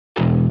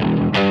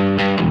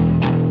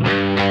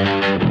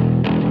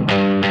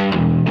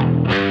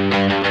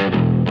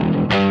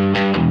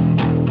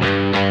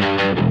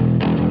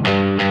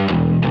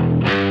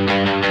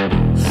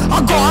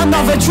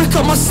a trick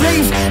on my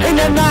sleeve, in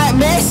a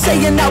nightmare,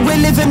 saying that we're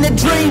living the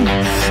dream.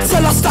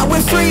 Tell us that we're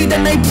free,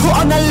 then they put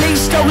on a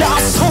leash. Don't let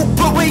us talk,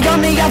 but we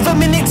only have a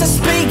minute to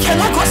speak. And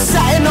I got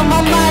something on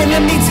my mind,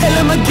 let me tell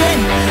them again.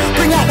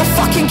 Bring out the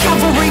fucking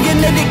cavalry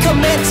and let it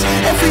commence.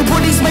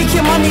 Everybody's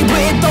making money,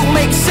 but it don't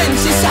make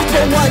sense. It's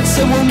happened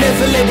once and we'll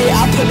never let it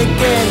happen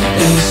again.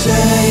 They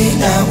say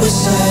that we're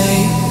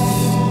safe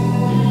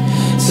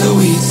till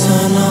we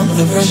turn up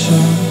the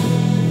pressure.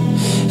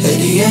 At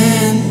the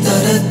end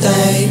of the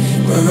day,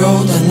 we're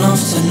old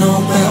enough to know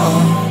better.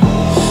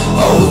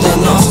 Old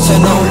enough to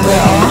know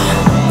better.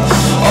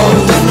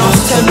 Old enough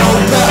to know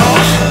better.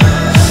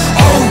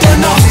 Old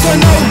enough to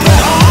know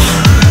better.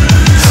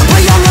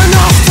 We're young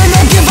enough to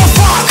not give a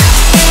fuck.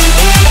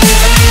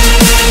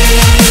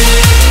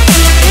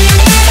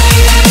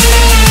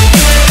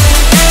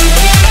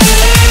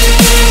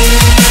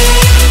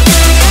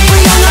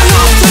 We're young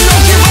enough to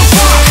not give a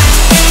fuck.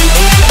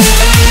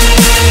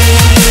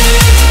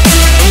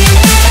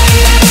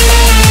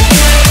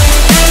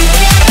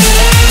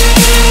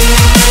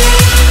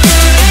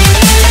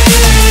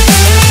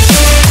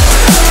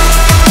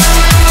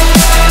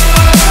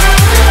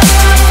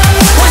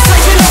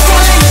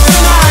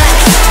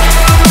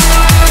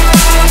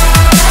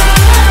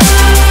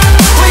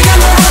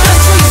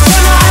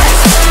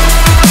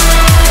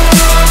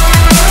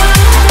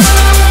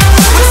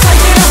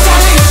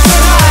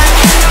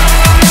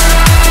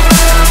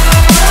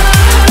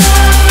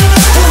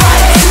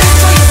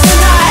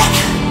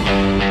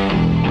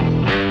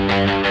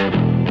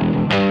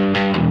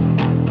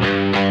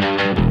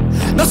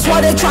 That's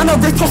why they're trying to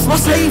rip off my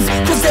sleeve,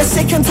 cause they're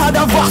sick and tired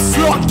of us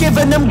lot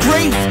giving them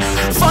grief.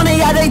 Funny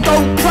how they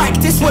don't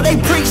practice what they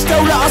preach.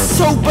 They'll let us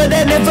talk, but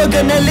they're never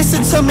gonna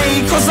listen to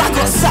me. Cause I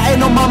got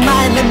something on my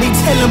mind, let me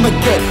tell them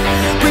again.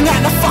 Bring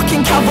out the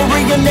fucking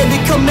cavalry and let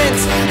it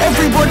commence.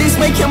 Everybody's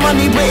making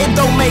money, but it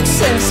don't make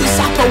sense. It's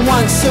happened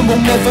once and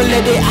we'll never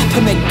let it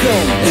happen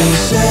again. They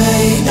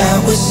say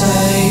that we're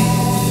safe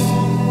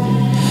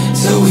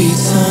till we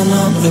turn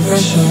up the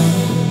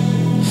pressure.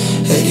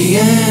 At the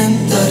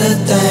end of the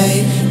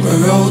day,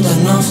 we're old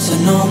enough to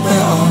know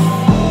better.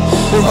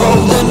 We're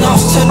old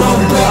enough to know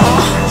better.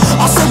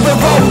 I said we're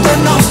old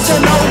enough to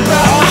know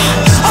better.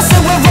 I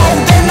said we're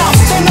old enough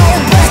to know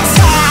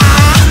better.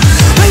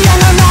 We're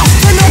young enough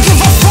to not give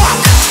a fuck.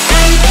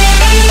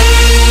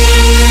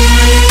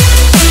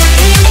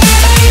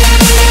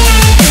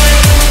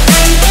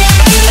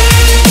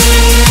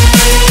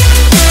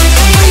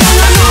 We're young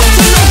enough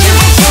to not give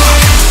a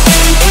fuck.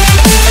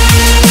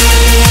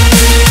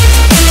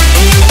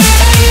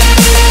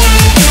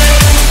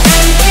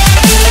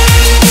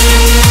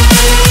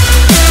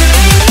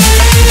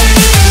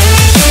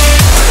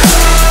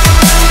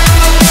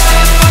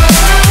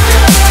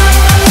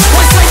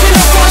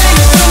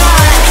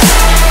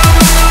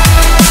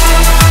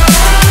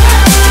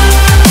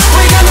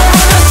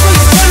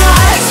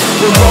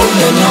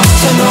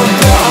 Enough to know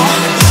better.